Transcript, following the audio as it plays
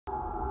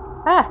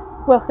Ah,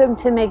 welcome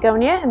to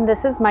Magonia, and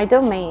this is my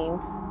domain.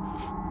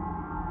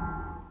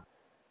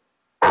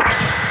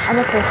 I'm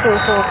officially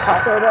full of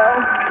Taco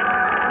Bell.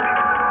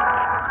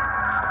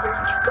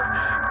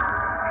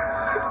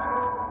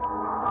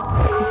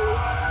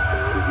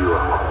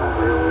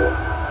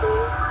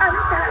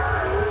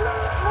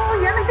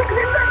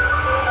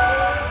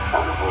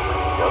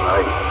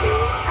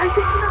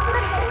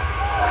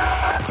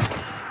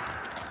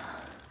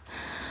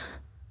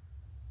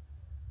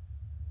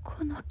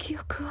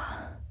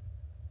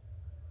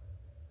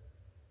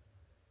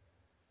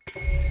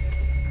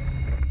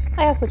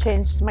 I also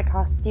changed my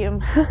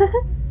costume.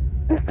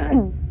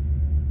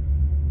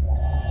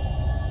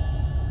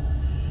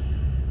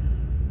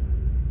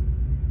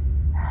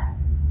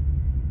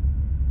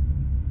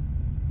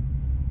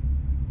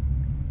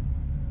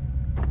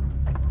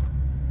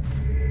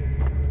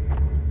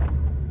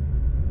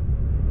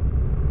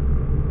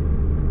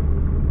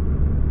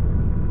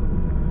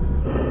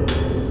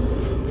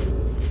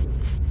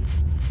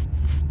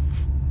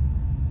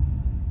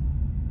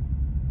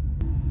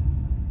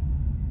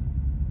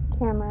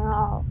 Camera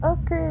all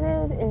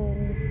upgraded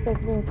and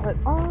everything put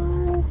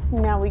on.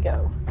 Now we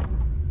go.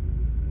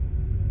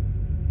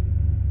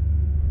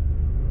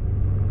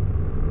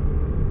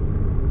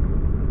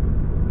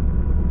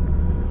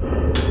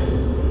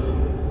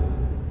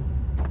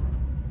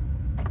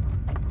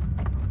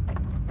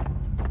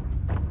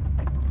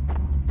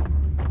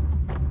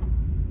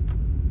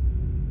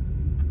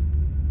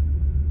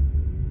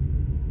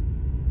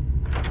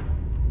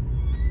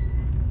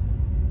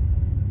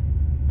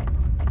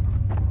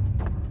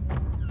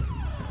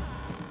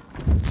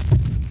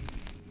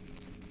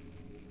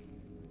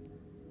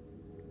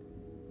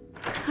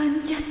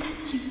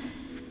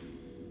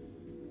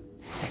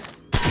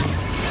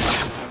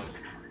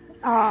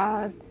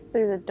 Ah, it's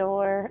through the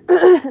door.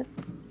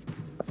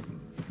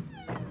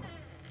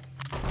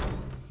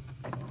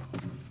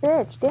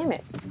 Bitch, damn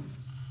it.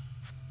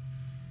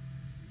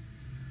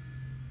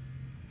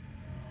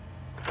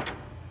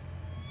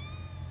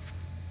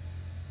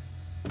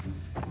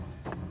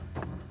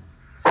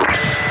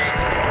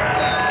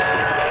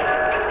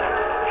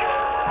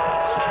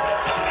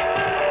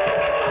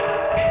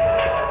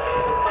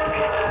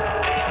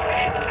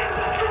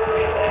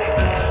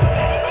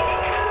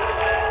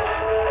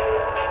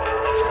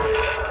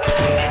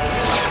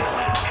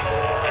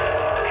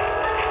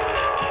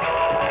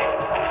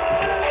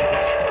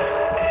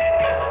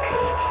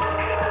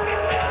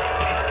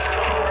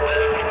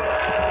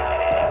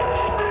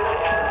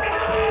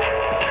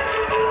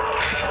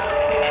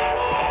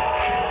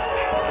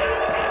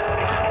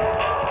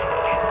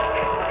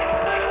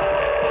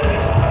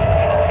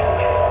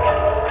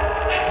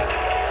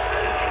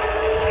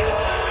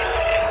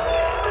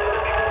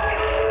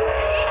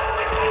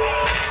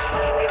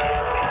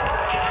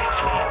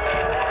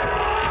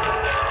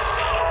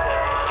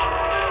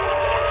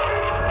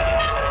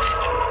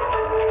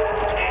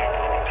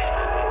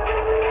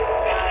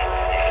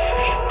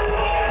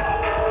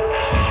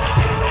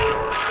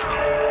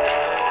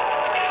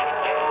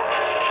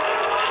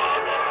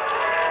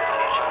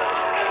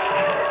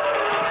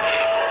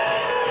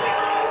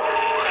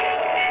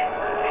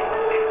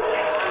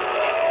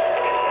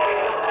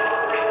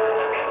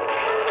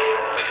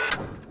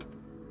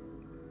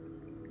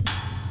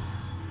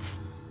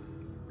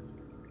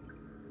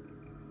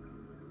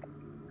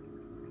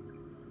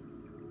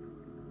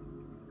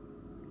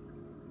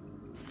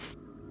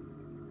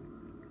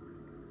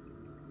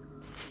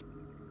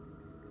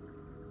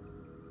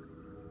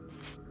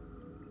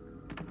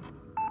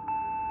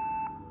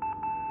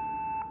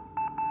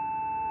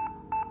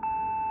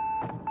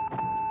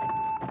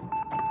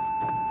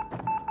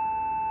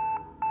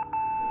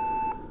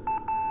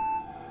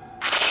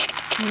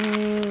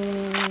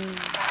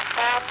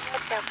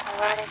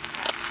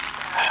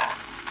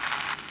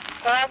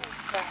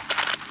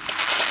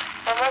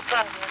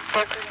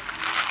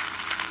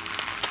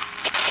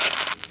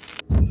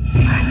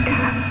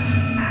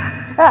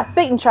 Ah,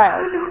 Satan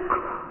child.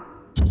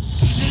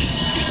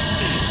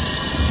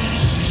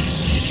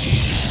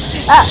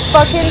 Ah,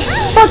 fuck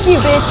you,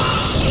 bitch.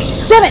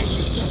 Damn it.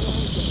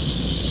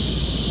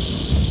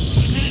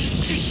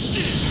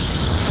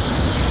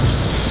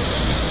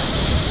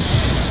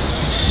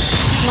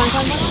 Come on,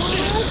 come on, come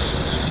on.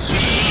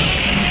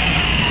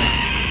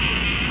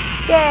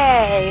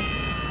 Yay.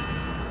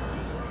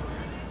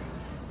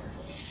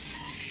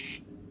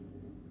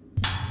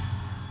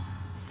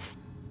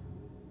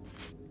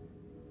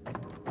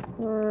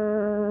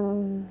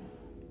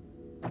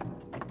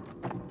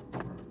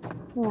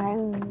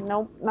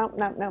 Nope, nope,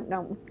 nope, nope,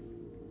 nope.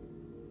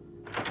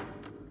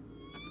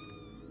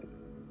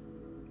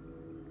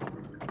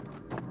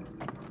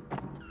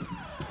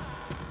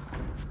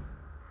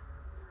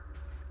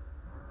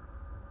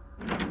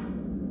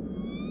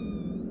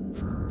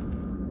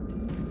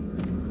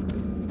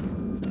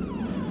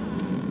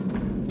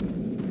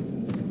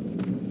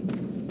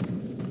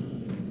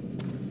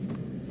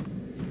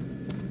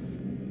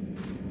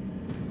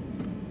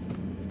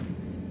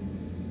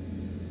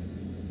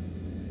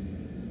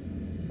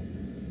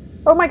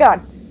 Oh my god.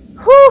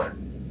 Whew!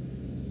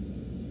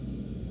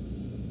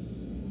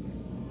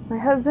 My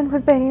husband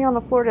was banging on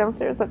the floor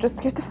downstairs. That just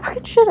scared the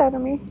fucking shit out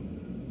of me.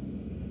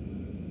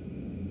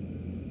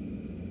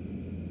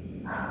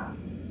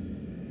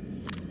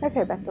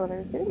 Okay, back to what I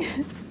was doing.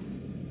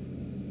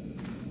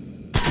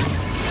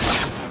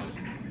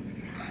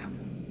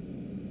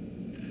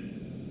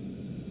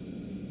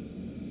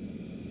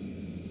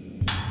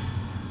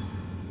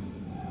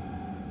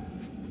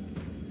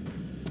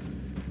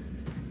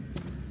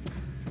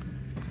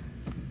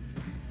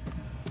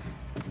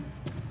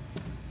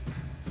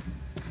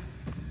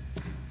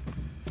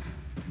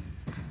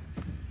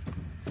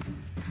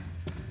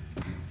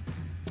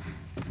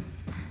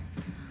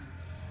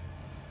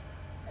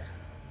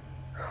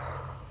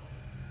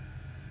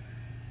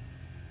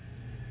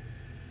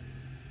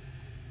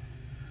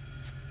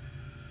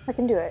 I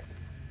can do it.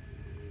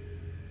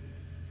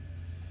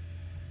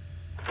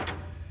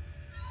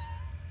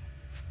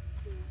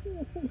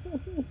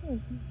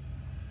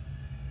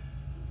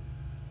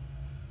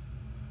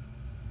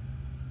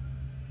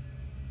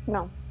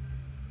 No.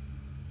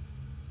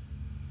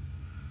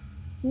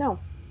 No.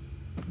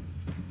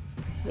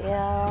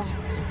 Yeah.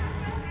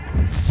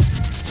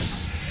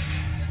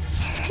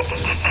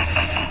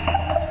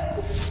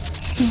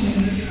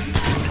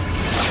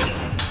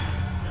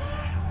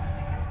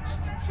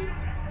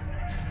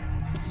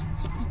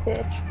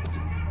 Bitch.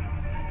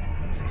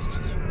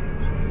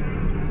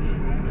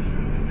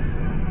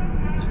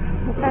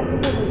 The fact that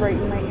this is right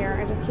in my ear,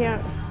 I just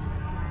can't.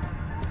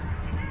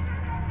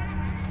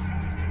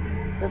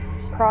 The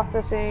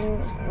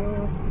processing.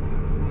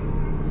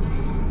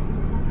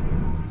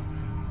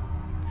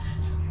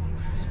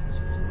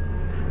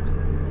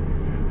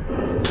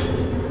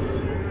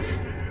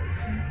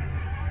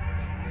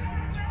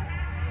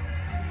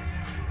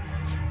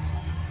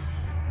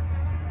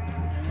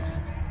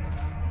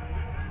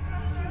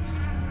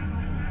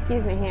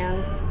 Excuse me,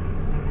 hands.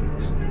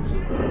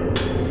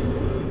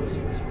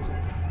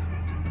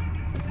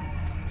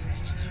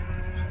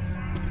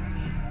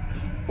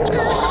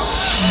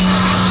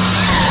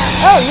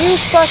 Oh, you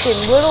fucking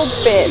little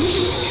bitch.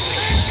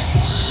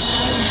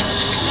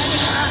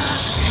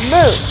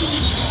 Move.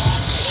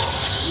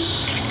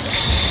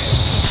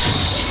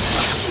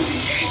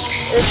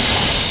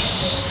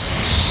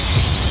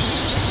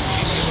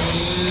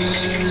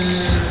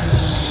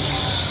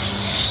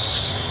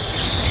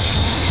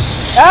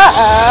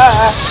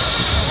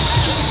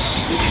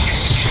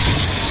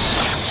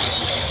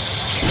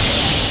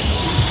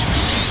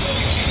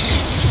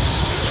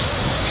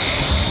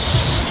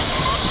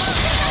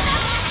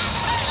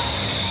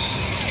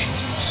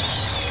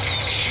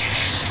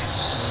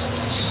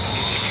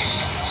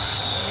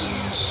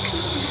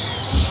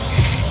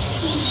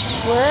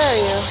 Where are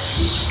you?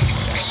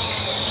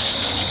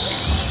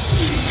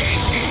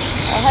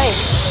 Oh, hey.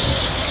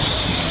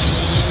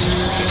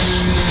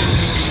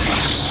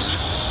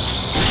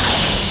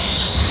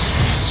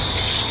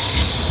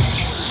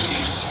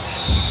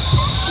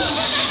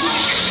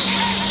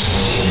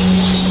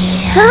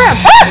 Turn around!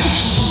 Ah!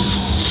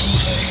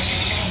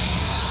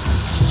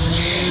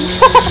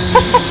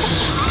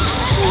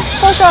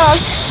 Fuck off.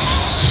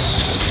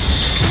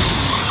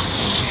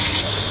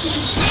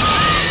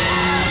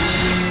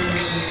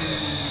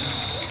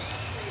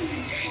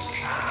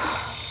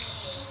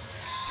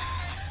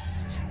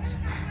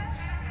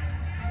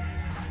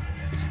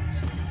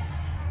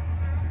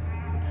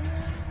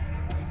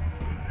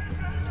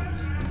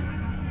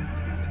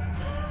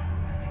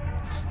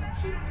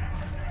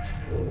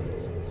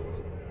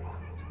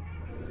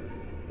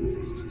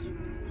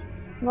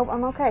 Nope,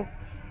 I'm okay.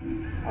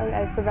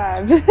 I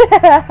survived.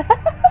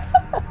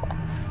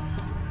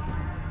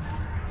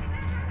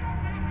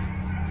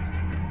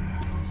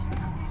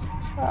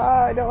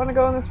 I don't want to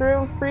go in this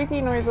room. Freaky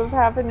noises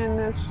happen in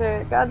this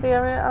shit. God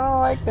damn it, I don't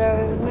like that.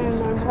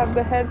 And I have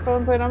the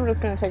headphones in. I'm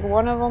just gonna take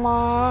one of them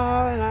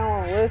off and I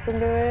won't listen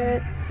to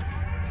it.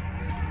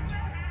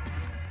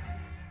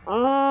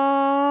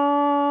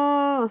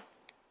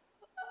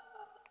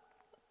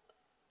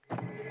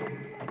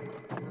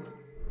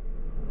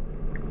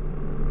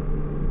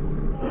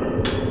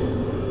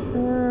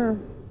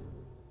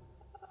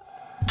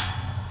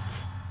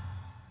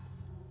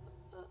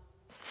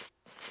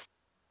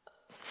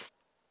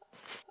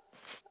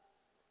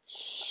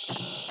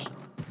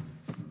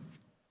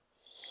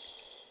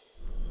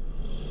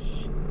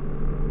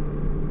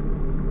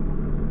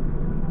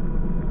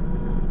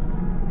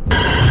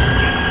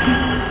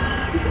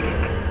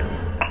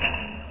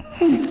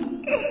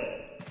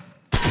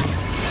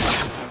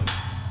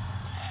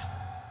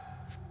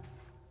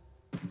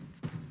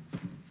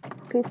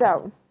 Peace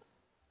out.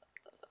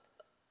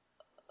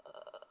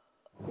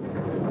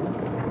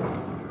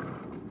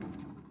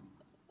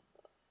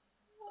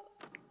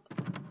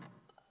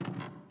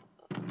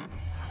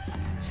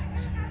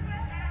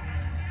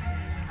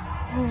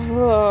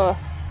 Ugh.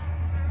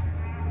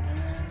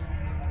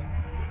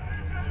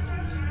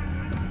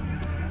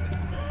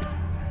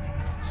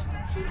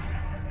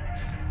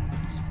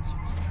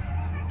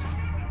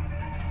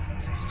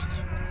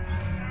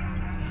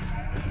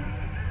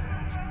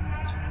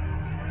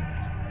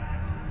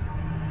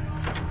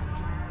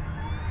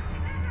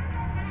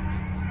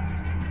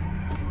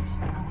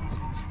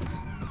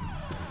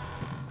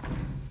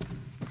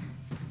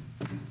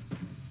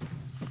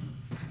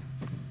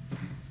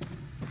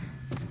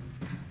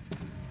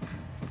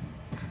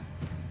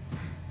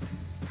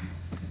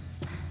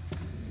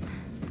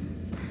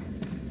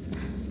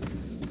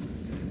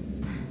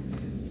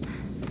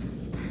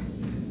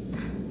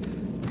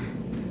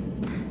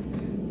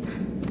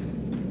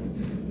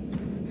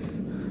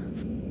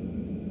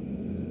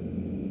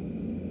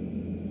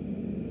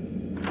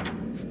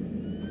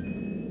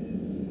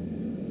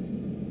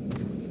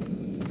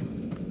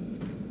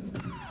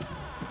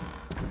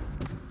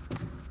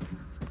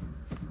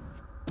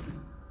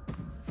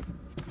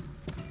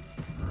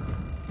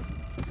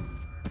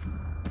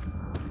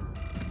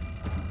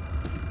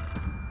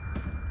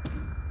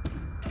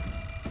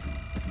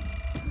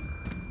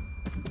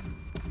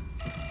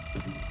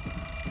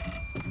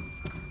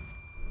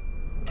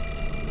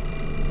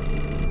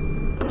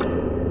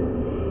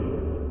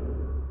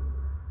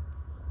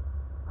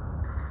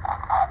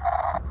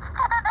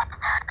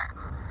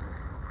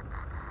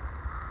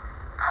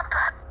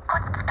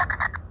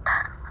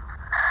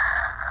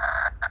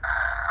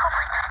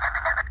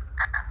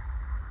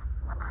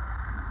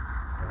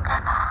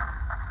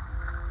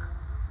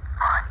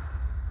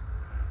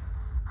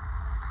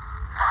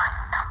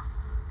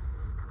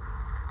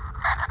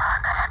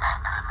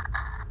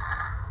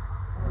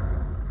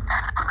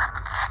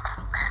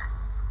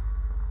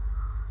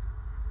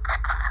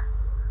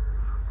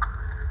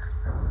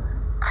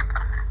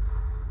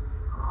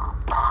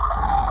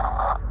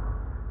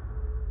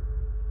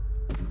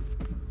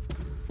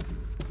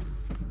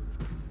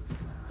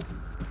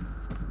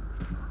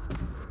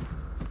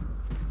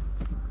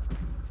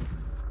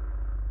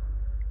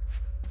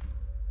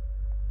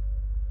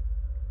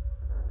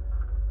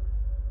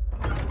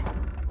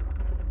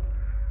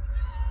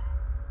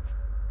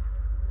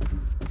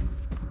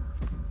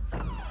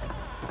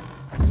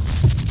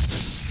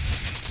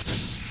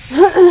 Bitch,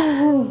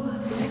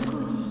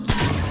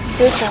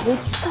 I hate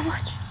you so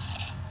much.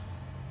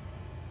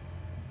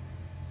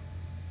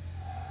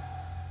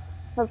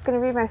 That's gonna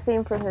be my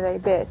theme for today,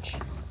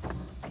 bitch.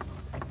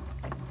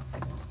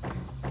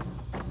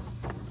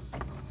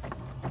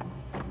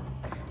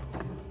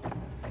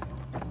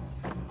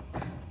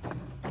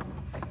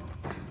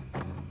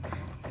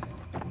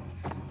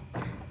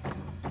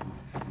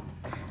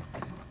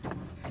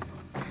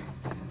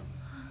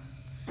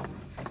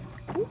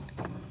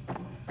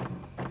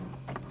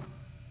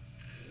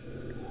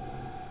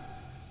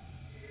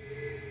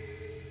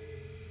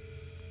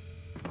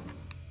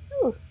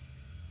 Ooh.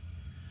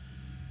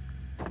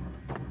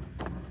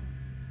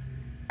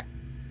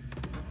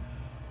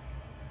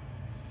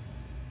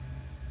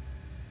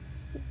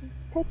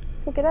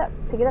 Pick it up.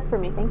 Pick it up for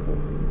me, thank you.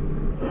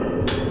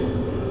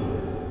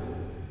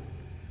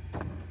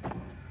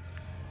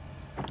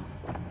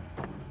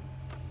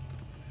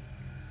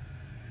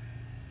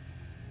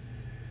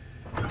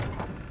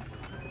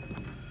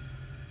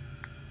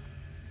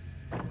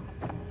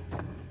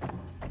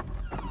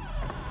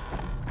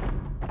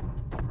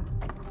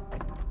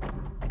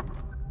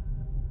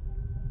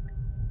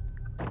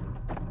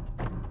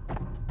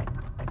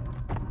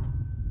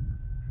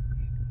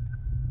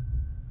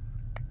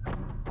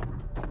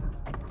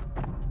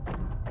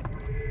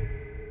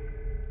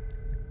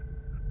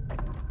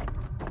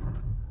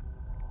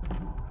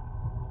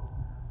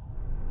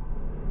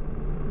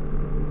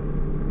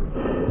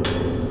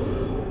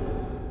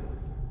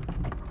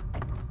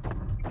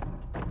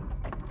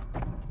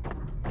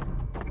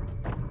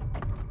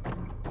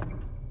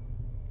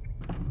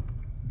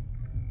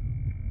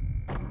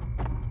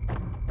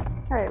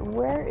 Alright,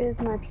 where is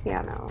my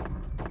piano?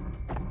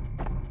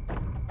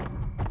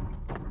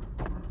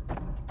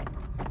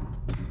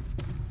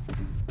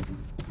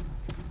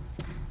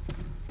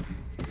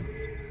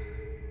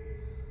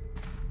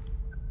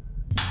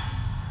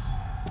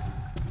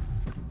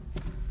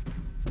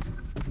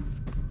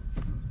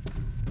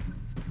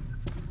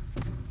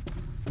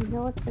 You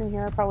know what's in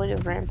here? I probably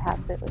just ran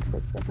past it like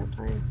 6 different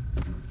times.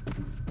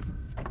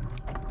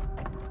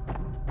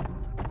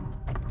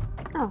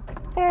 Oh,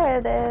 there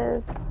it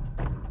is.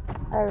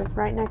 I was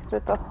right next to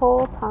it the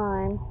whole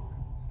time.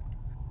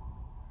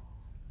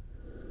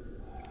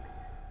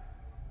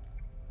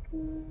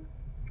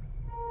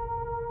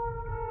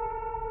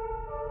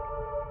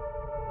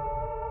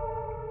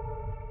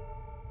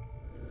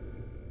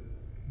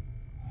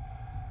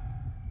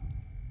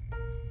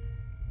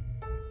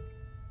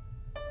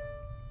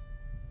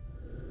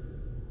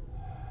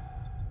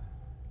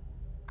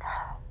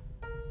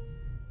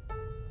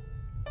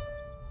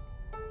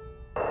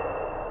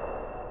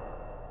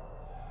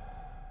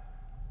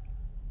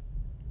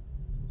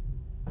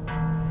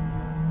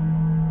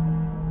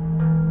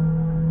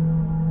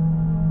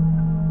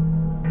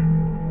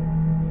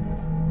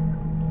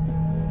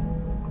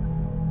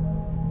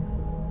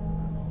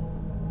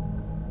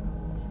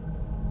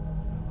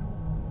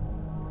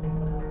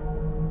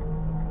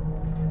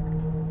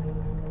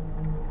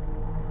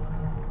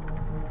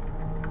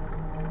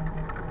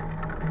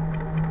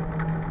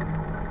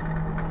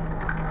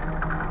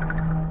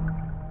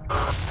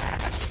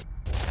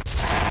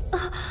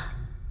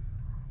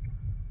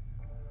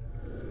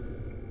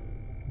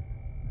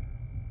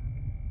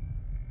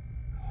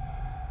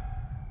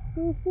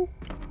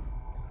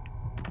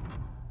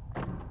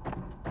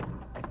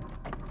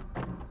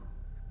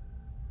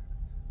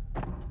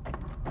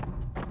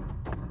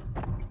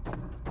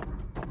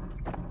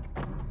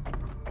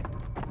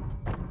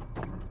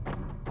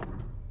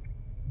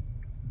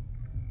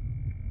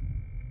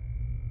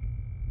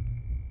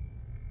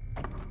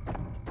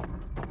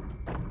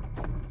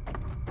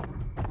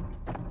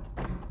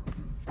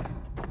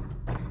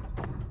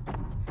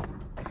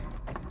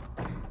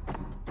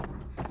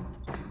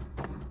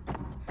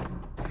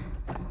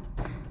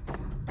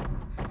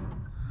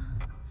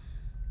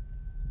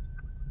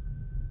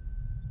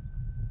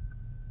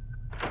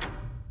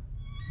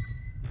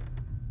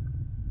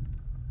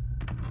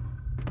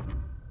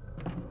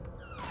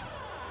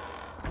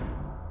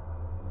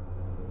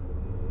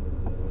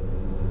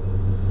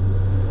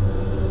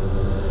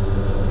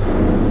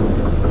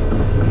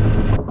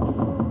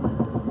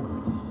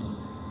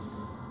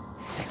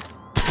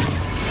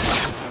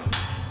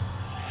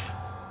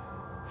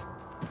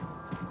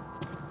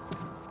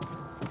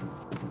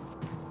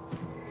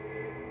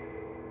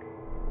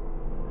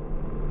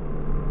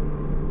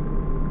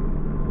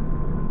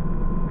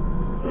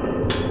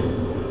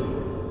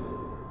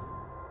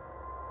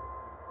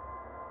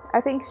 I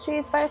think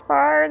she's by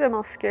far the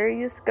most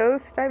scariest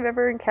ghost I've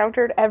ever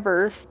encountered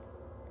ever.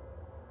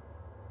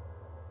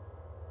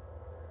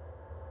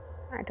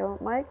 I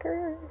don't like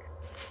her.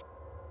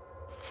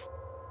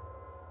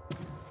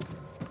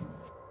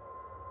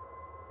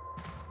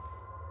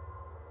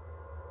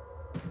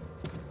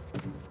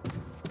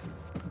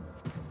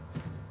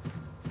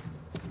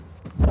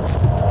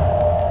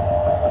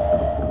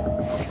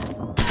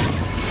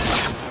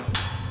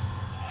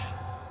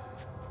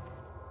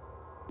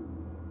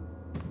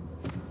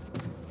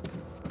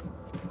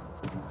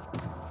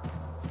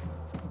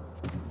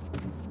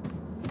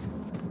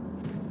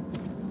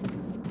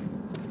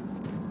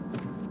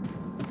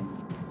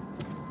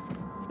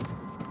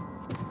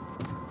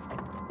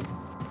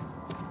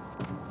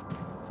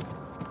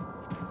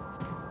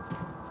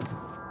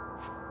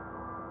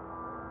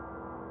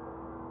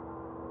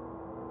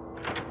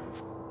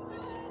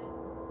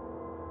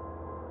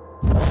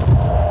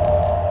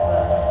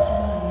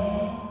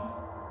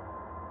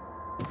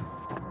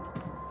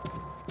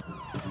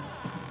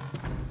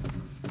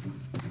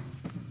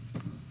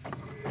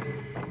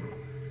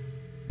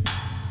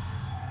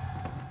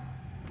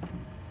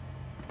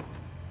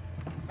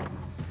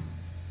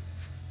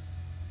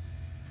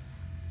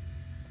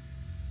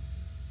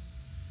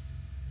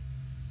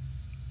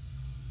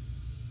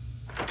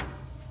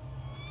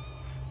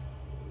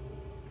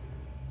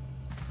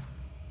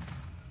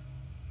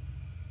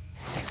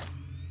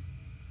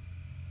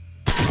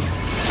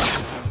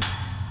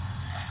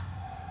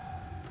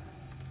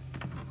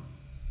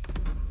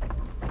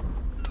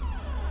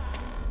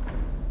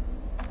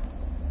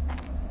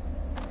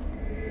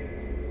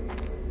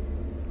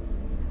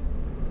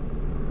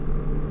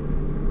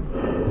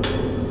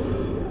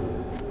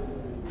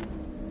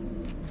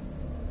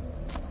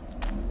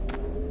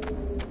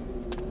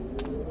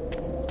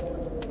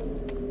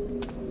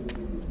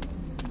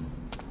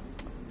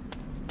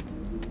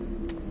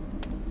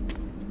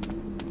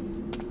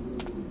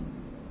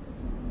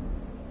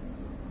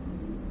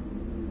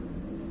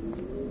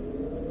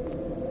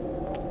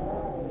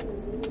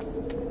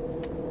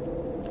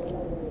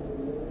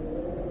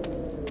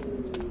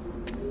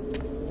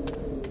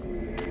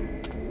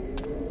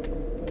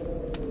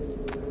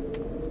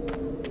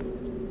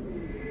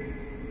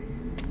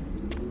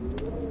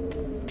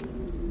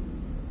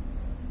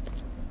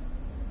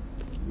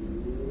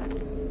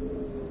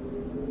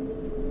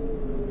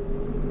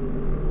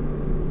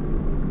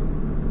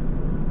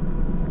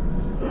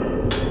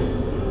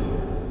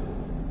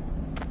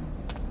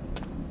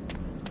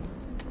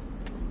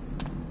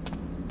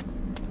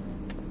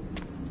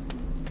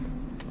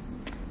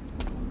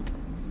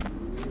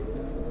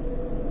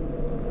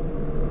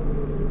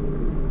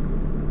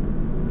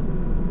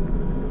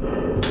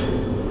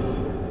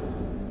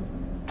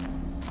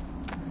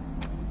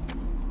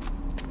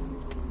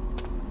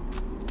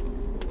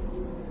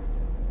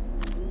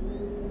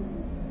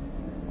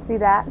 See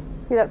that?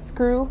 See that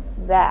screw?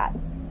 That.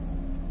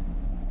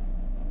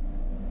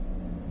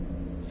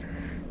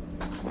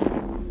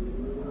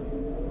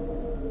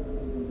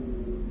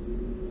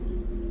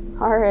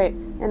 Alright,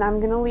 and I'm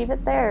gonna leave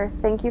it there.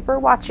 Thank you for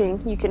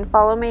watching. You can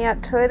follow me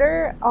at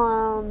Twitter,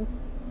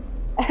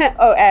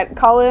 at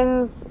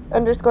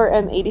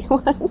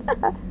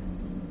Collins_M81.